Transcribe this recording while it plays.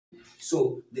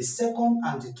So the second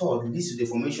and the third leads to the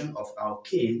formation of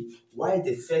alkane, while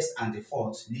the first and the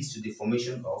fourth leads to the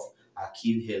formation of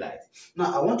alkyl halide.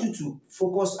 Now I want you to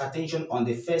focus attention on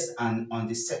the first and on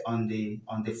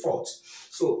the fourth.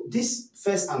 So this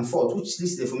first and fourth, which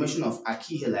leads to the formation of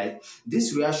alkyl halide,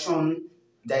 this reaction,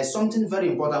 there is something very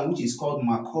important which is called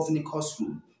Markovnikov's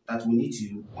rule that we need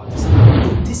to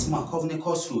understand. This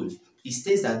Markovnikov's rule, it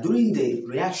states that during the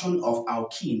reaction of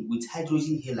alkene with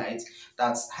hydrogen halide,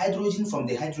 that hydrogen from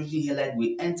the hydrogen halide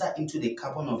will enter into the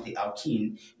carbon of the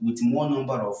alkene with more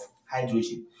number of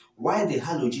hydrogen, while the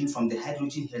halogen from the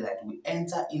hydrogen halide will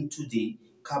enter into the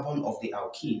carbon of the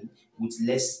alkene with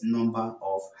less number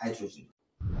of hydrogen.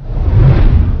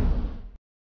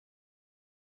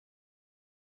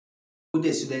 Good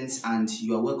day, students, and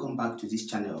you are welcome back to this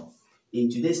channel. In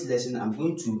today's lesson, I'm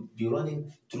going to be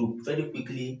running through very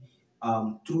quickly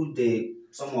through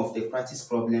some of the practice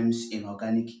problems in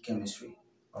organic chemistry.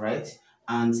 All right,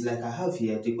 and like I have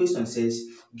here, the question says,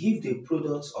 give the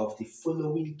products of the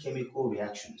following chemical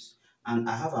reactions, and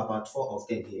I have about 4 of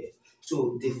them here.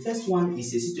 So the first one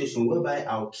is a situation whereby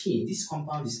alkene, this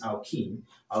compound is alkene.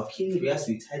 Alkene reacts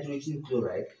with hydrogen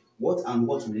chloride. What and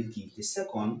what will it give? The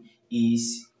second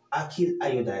is alkyl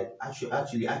iodide,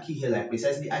 actually alkyl halide,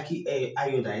 precisely alkyl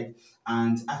iodide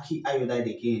and alkyl iodide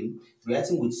again,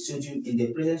 reacting with sodium in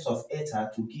the presence of ether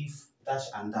to give dash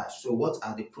and dash. So what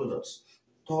are the products?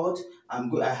 Third,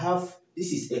 I have,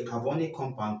 this is a carbonic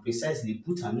compound, precisely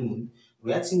butanone,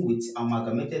 reacting with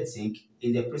amalgamated zinc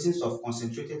in the presence of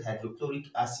concentrated hydrochloric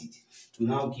acid to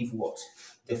now give what?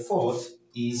 The fourth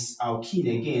is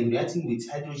alkene again, reacting with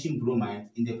hydrogen bromide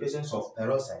in the presence of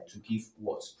peroxide to give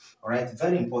what? All right,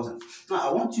 very important. Now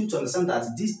I want you to understand that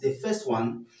the first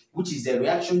one, which is the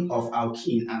reaction of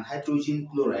alkene and hydrogen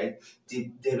chloride,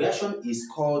 the reaction is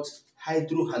called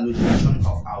hydrohalogenation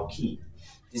of alkene.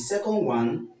 The second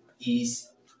one is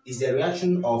the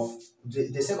reaction of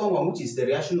the second one, which is the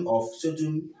reaction of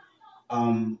sodium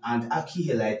and alkyl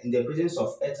halide in the presence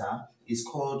of ether, is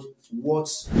called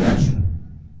Watt's reaction.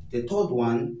 The third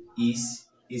one is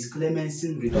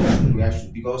Clemmensen reduction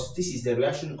reaction, because this is the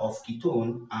reaction of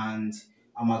ketone and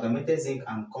amalgamated zinc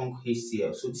and conc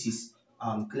HCl. So this is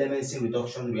Clemmensen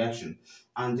reduction reaction.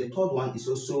 And the third one is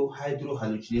also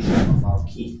hydrohalogenation of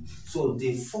alkene. So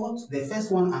the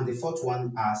first one and the fourth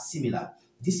one are similar.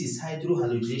 This is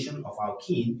hydrohalogenation of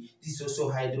alkene. This is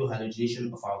also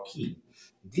hydrohalogenation of alkene.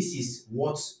 This is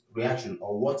Watt's reaction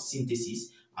or Watt's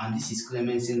synthesis, and this is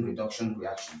Clemmensen reduction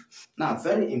reaction. Now,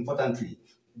 very importantly,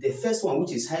 the first one,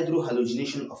 which is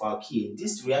hydrohalogenation of alkene,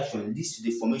 this reaction leads to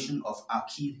the formation of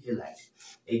alkyl halide.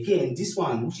 Again, this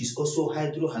one, which is also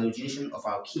hydrohalogenation of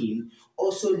alkene,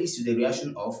 also leads to the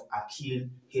reaction of alkyl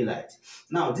halide.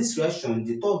 Now, this reaction,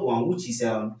 the third one, which is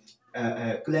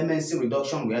Clemmensen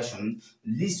reduction reaction,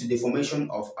 leads to the formation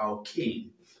of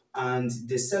alkane. And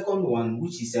the second one,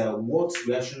 which is a Watt's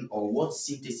reaction or Watt's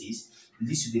synthesis,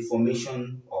 leads to the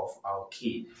formation of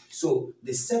alkane. So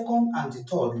the second and the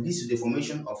third leads to the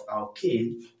formation of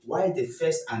alkane, while the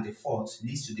first and the fourth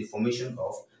leads to the formation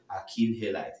of alkyl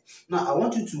halide. Now I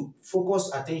want you to focus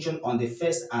attention on the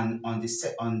first and on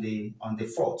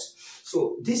the fourth.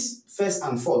 So this first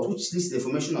and fourth, which leads to the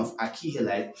formation of alkyl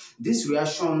halide, this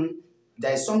reaction,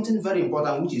 there is something very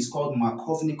important which is called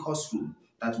Markovnikov's rule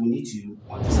that we need to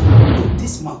understand.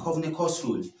 This Markovnikov's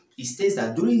rule, it states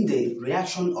that during the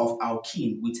reaction of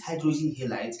alkene with hydrogen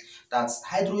halide, that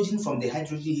hydrogen from the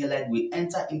hydrogen halide will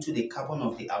enter into the carbon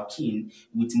of the alkene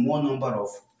with more number of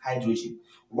hydrogen,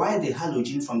 while the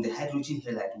halogen from the hydrogen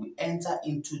halide will enter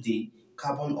into the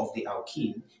carbon of the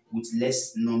alkene with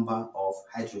less number of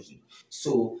hydrogen.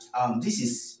 So this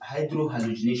is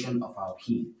hydrohalogenation of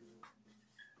alkene.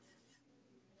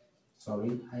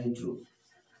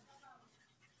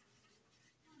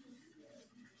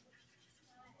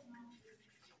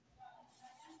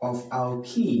 Of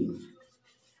alkene.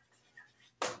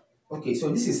 Okay, so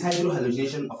this is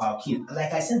hydrohalogenation of alkene.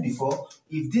 Like I said before,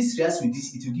 if this reacts with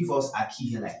this, it will give us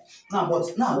alkyl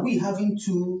halide. Now we having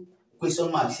 2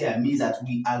 question marks here means that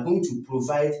we are going to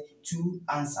provide 2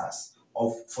 answers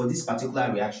for this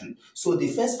particular reaction. So the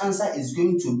first answer is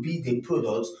going to be the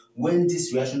product when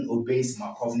this reaction obeys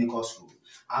Markovnikov's rule.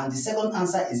 And the second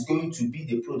answer is going to be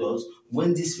the product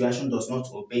when this reaction does not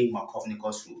obey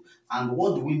Markovnikov's rule. And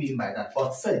what do we mean by that?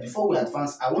 But first, before we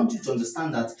advance, I want you to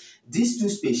understand that these 2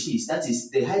 species, that is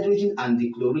the hydrogen and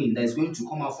the chlorine that is going to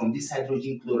come out from this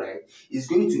hydrogen chloride, is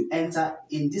going to enter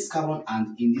in this carbon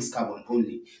and in this carbon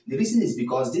only. The reason is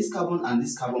because this carbon and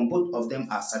this carbon, both of them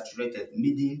are saturated,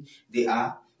 meaning they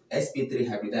are sp3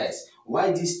 hybridized,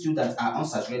 while these two that are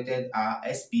unsaturated are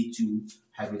sp2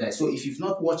 hybridized. So if you've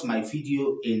not watched my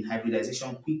video in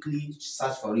hybridization, quickly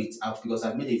search for it because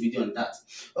I've made a video on that.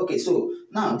 Okay, so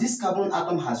now this carbon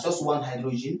atom has just one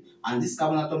hydrogen and this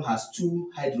carbon atom has two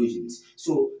hydrogens.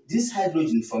 So this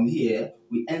hydrogen from here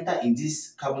will enter in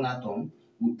this carbon atom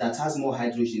that has more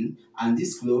hydrogen, and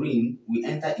this chlorine will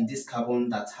enter in this carbon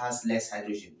that has less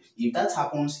hydrogen. If that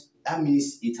happens, that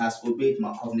means it has obeyed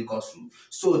Markovnikov's rule.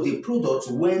 So the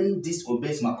product when this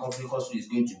obeys Markovnikov's rule is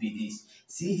going to be this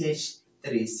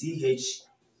CH3,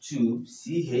 CH2,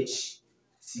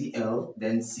 CHCl,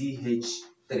 then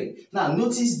CH3. Now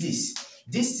notice this.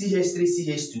 This CH3,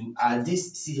 CH2 are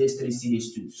this CH3,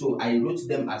 CH2. So I wrote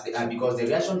them as they are because the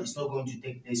reaction is not going to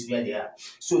take place where they are.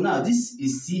 So now this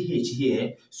is CH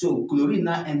here. So chlorine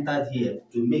now entered here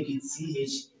to make it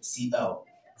CHCl.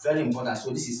 Very important. So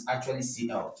this is actually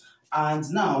Cl. And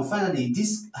now finally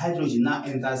this hydrogen now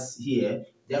enters here.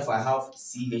 Therefore I have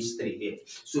CH3 here.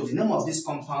 So the name of this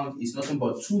compound is nothing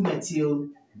but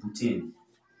 2-methyl-butane.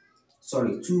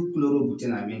 Sorry,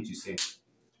 2-chlorobutane I meant to say.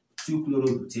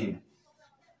 2-chlorobutane.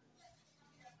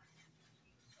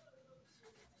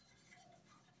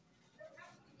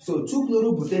 So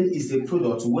 2-chlorobutane is the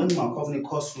product when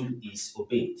Markovnikov's rule is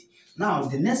obeyed. Now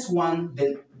the next one,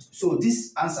 so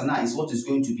this answer now is what is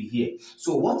going to be here.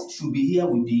 So what should be here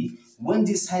will be when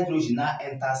this hydrogen now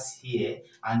enters here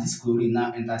and this chlorine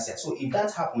now enters here. So if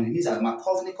that happens, it means that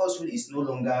Markovnikov's rule is no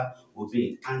longer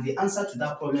obeyed. And the answer to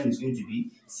that problem is going to be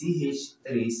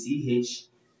CH3,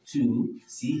 CH2,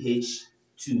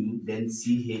 CH2, then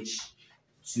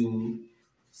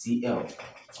CH2Cl.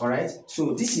 Alright,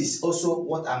 so this is also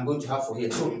what I'm going to have for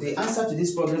here. So the answer to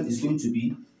this problem is going to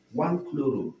be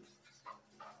 1-chloro.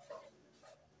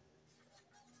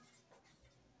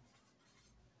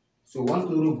 So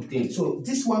 1-chlorobutane. So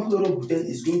this 1-chlorobutane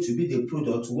is going to be the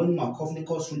product when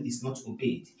Markovnikov's rule is not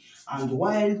obeyed. And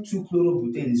while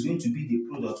 2-chlorobutane is going to be the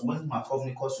product when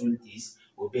Markovnikov's rule is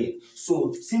obeyed.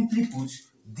 So simply put,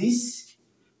 this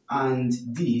and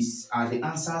this are the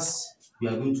answers we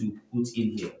are going to put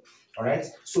in here. Alright,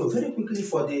 so very quickly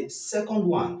for the second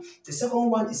one. The second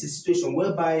one is a situation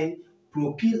whereby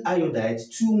propyl iodide,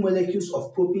 2 molecules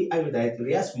of propyl iodide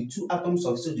reacts with 2 atoms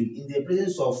of sodium in the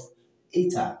presence of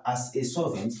ether as a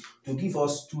solvent to give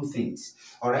us two things.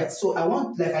 Alright, so I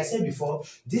want, like I said before,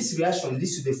 this reaction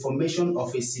leads to the formation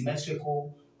of a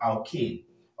symmetrical alkane.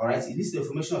 Alright, it leads to the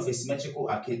formation of a symmetrical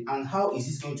alkane. And how is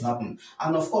this going to happen?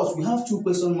 And of course, we have 2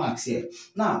 question marks here.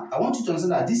 Now, I want you to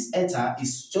understand that this ether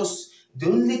is just the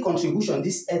only contribution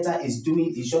this ether is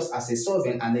doing is just as a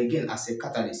solvent and again as a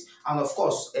catalyst. And of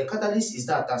course, a catalyst is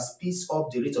that speeds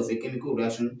up the rate of a chemical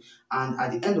reaction and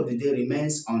at the end of the day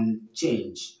remains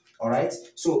unchanged. Alright,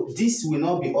 so this will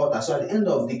not be altered. So at the end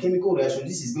of the chemical reaction,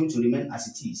 this is going to remain as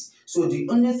it is. So the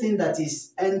only thing that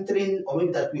is entering or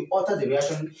maybe that will alter the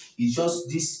reaction is just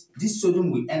this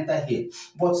sodium will enter here.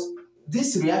 But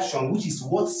this reaction, which is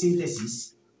word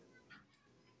synthesis,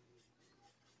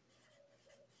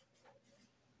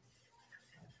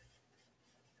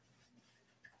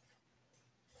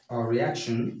 or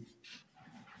reaction.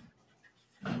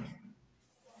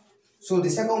 So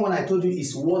the second one I told you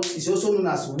is also known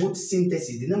as Wood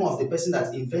synthesis. The name of the person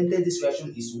that invented this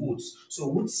reaction is Woods. So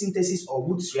Wood synthesis or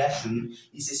Wood's reaction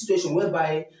is a situation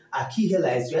whereby alkyl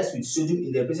halides reacts with sodium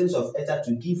in the presence of ether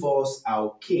to give us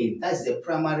alkane. That's the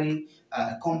primary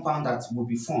compound that will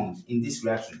be formed in this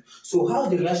reaction. So how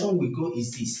the reaction will go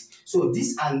is this. So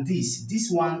this and this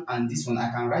one and this one,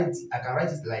 I can write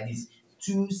it like this: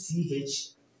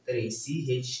 2CH3,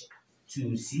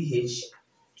 CH2,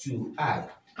 CH2I.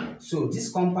 So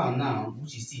this compound now,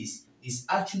 which is this, is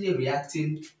actually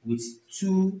reacting with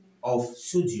 2 of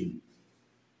sodium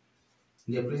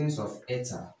in the presence of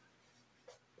ether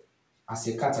as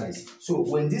a catalyst. So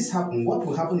when this happens, what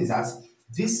will happen is that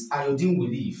this iodine will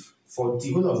leave for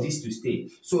the whole of this to stay.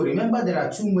 So remember, there are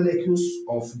 2 molecules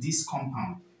of this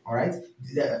compound. Alright,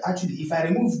 actually, if I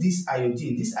remove this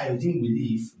iodine will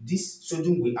leave, this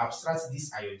sodium will abstract this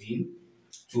iodine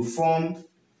to form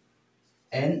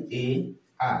NaI,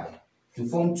 to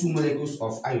form 2 molecules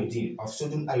of iodine, of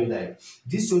sodium iodide.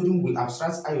 This sodium will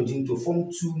abstract iodine to form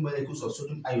 2 molecules of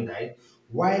sodium iodide,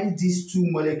 while these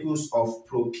 2 molecules of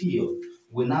propyl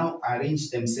will now arrange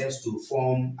themselves to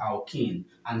form alkene,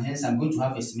 and hence I'm going to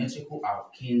have a symmetrical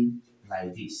alkene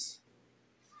like this.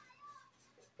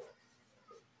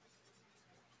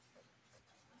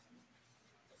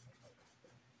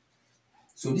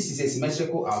 So this is a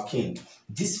symmetrical alkane,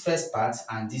 this first part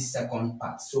and this second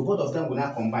part. So both of them will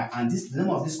now combine, and the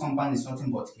name of this compound is nothing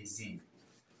but hexane.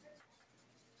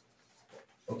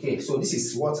 Okay, so this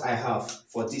is what I have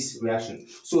for this reaction.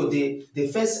 So the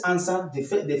first answer,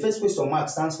 the first question mark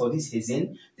stands for this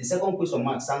hexane. The second question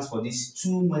mark stands for these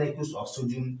two molecules of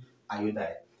sodium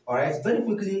iodide. All right, very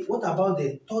quickly, what about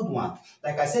the third one?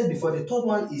 Like I said before, the third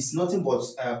one is nothing but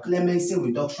Clemmensen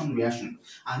reduction reaction.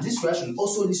 And this reaction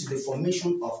also leads to the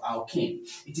formation of alkane.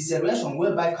 It is a reaction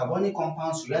whereby carbonic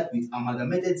compounds react with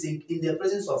amalgamated zinc in the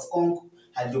presence of conc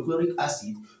hydrochloric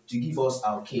acid to give us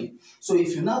alkane. So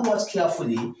if you now watch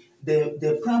carefully,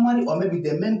 the primary or maybe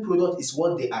the main product is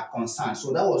what they are concerned.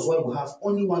 So that was why we have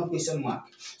only one question mark.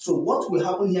 So what will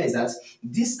happen here is that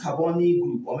this carbonic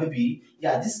group, or maybe,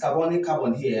 yeah, this carbonic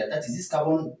carbon here, that is this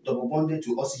carbon double bonded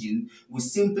to oxygen, will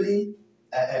simply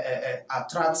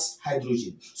attract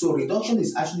hydrogen. So reduction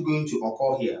is actually going to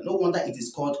occur here. No wonder it is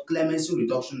called Clemmensen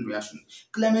reduction reaction.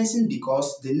 Clemmensen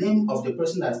because the name of the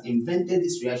person that invented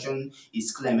this reaction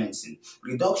is Clemmensen.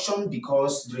 Reduction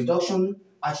because the reduction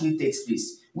actually takes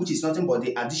place, which is nothing but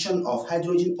the addition of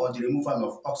hydrogen or the removal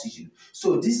of oxygen.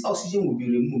 So this oxygen will be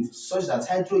removed such that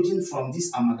hydrogen from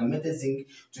this amalgamated zinc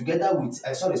together with,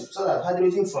 so that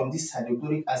hydrogen from this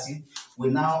hydrochloric acid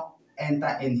will now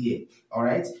enter in here. All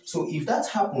right, so if that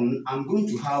happens, I'm going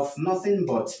to have nothing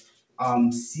but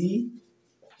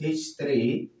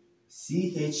CH3,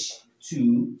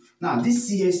 CH2. Now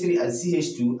this CH3 and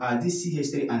CH2 are this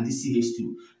CH3 and this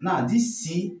CH2. Now this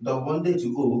C double bonded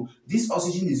to O, this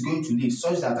oxygen is going to leave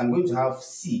such that I'm going to have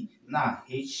C, now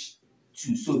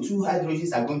H2. So two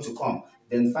hydrogens are going to come,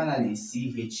 then finally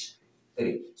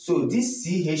CH3. So this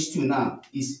CH2 now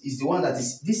is the one that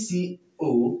is, this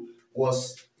CO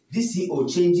was, this CO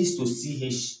changes to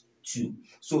CH2.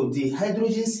 So the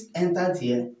hydrogens entered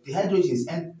here, the hydrogen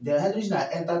that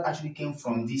entered actually came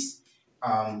from this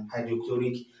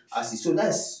hydrochloric acid. So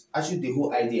that's actually the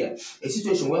whole idea. A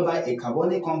situation whereby a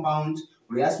carbonic compound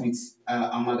reacts with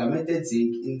amalgamated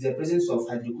zinc in the presence of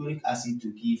hydrochloric acid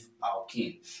to give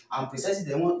alkane. And precisely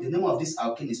the name of this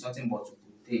alkane is nothing but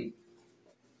butane.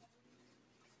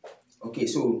 Okay,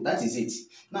 so that is it.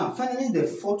 Now, finally, the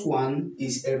fourth one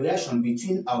is a reaction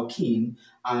between alkene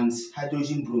and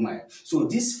hydrogen bromide. So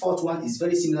this fourth one is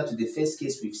very similar to the first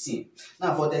case we've seen.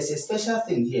 Now, but there's a special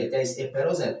thing here. There is a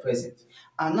peroxide present.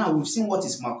 And now we've seen what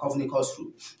is Markovnikov's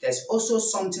rule. There's also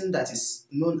something that is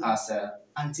known as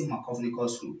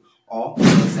anti-Markovnikov's rule or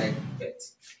peroxide effect.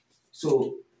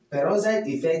 So peroxide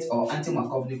effect or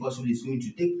anti-Markovnikov's rule is going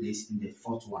to take place in the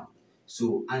fourth one.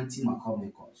 So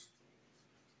anti-Markovnikov's.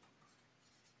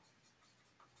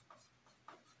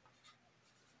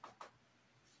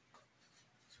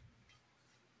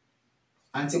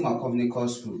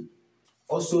 Anti-Markovnikov's rule,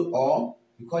 also, or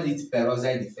we call it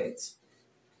peroxide effect.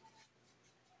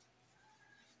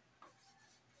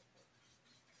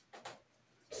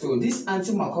 So this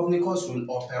anti-Markovnikov's rule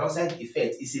or peroxide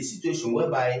effect is a situation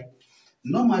whereby,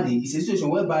 normally it's a situation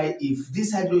whereby if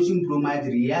this hydrogen bromide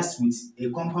reacts with a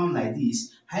compound like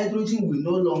this, hydrogen will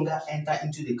no longer enter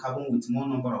into the carbon with more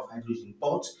number of hydrogen,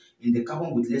 but in the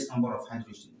carbon with less number of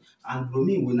hydrogen. And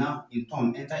bromine will now in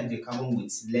turn enter in the carbon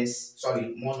with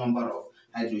more number of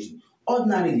hydrogen.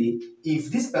 Ordinarily, if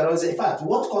this peroxide, in fact,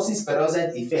 what causes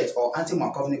peroxide effect or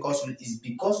anti-Markovnikov's rule is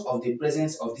because of the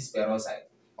presence of this peroxide.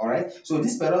 All right, so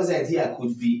this peroxide here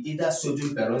could be either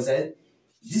sodium peroxide.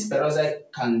 This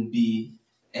peroxide can be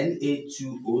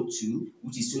Na2O2,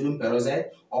 which is sodium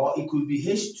peroxide, or it could be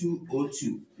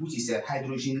H2O2, which is a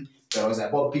hydrogen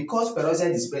peroxide. But because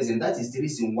peroxide is present, that is the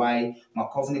reason why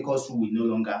Markovnikov's rule will no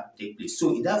longer take place.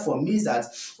 So it therefore means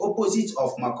that opposite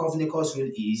of Markovnikov's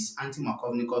rule is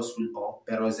anti-Markovnikov's rule or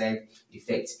peroxide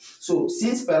effect. So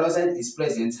since peroxide is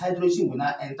present, hydrogen will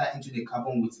now enter into the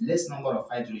carbon with less number of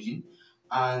hydrogen,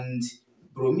 and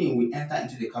bromine will enter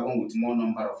into the carbon with more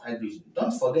number of hydrogen.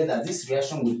 Don't forget that this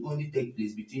reaction will only take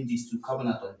place between these two carbon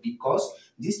atoms because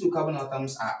these two carbon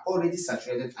atoms are already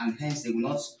saturated and hence they will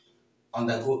not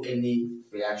undergo any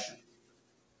reaction.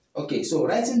 Okay, so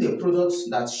writing the products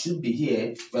that should be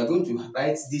here, we are going to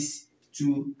write these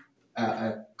two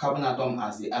carbon atoms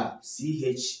as they are,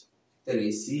 CH3,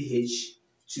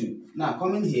 CH2. Now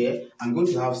coming here, I'm going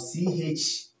to have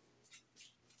CH2.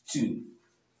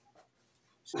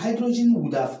 So hydrogen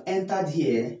would have entered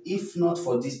here if not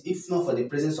for the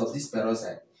presence of this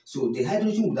peroxide. So the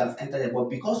hydrogen would have entered here, but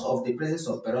because of the presence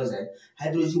of peroxide,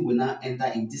 hydrogen will now enter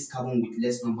in this carbon with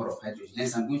less number of hydrogen.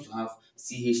 Hence, I'm going to have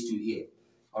CH2 here.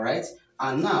 All right.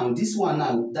 And now this one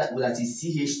now that is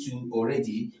CH2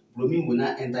 already, bromine will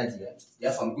now enter here.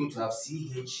 Therefore, I'm going to have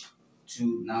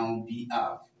CH2 now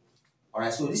Br.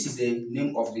 Alright, so this is the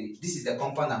name of this is the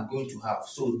compound I'm going to have.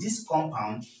 So this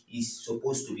compound is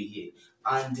supposed to be here.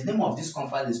 And the name of this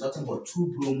compound is nothing but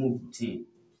 2-bromobutane.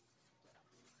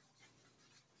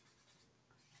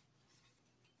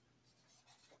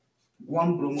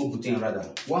 one bromobutane rather,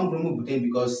 one bromobutane,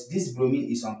 because this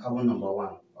bromine is on carbon number 1.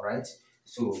 All right,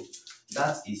 so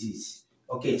that is it.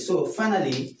 Okay, so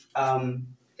finally,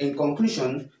 in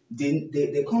conclusion,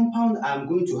 the compound I'm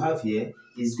going to have here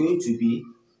is going to be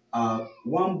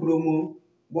one chlorobutane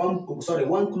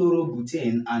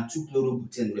and 2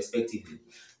 chlorobutane respectively.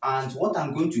 And what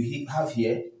I'm going to have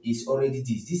here is already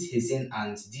this hexane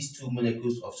and these 2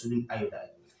 molecules of sodium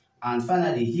iodide. And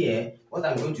finally here, what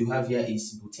I'm going to have here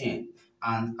is butane.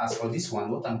 And as for this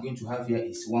one, what I'm going to have here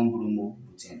is 1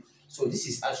 bromobutane. So this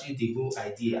is actually the whole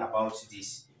idea about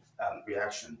this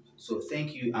reaction. So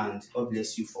thank you and God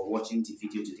bless you for watching the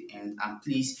video to the end. And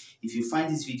please, if you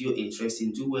find this video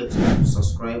interesting, do well to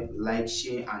subscribe, like,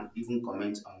 share, and even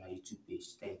comment on my YouTube page.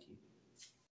 Thank you.